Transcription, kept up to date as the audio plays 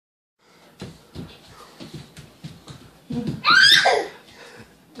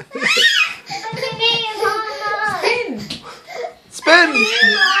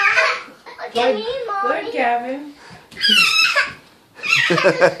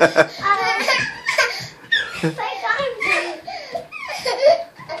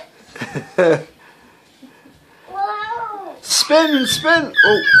Spin, spin.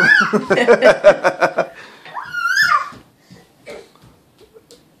 Oh.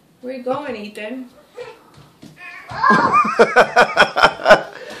 Where you going, Ethan? Now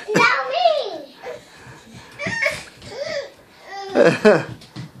me.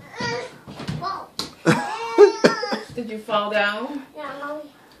 Did you fall down? No.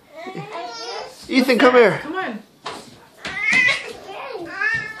 Ethan, come here. Come on.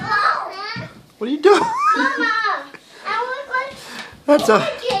 What are you doing? Mama, I That's a.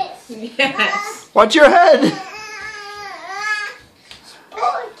 Yes. Watch your head.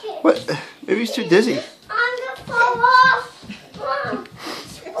 What? Maybe he's too dizzy. I'm gonna fall off. Mom,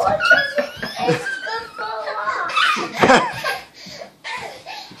 it's gonna fall off.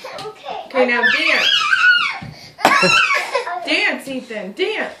 Okay, now dance. Dance, Ethan.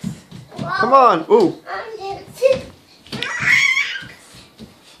 Dance. Come on. Ooh. I'm dancing.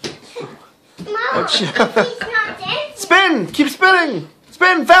 Mom, Watch. he's not dancing. Spin. Keep spinning.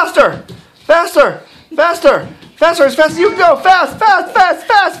 Spin faster. Faster. Faster. Faster. As fast as you can go. Fast. Fast. Fast.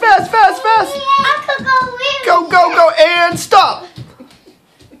 Fast. Fast. Fast. Fast. I could go in. Go. Go. Go. And stop.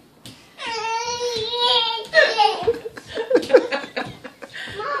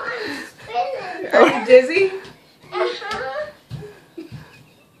 Mom, I'm spinning. Are you dizzy?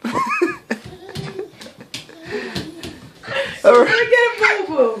 Uh-huh. We're gonna get a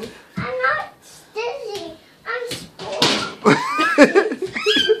boo-boo. I'm not dizzy. I'm spoiled.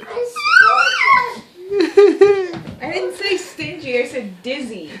 I didn't say stingy, I said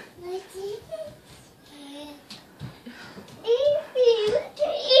dizzy.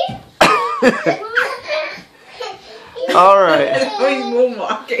 All right. Oh, he's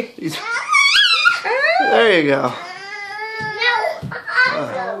moonwalking. There you go. No,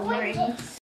 I'm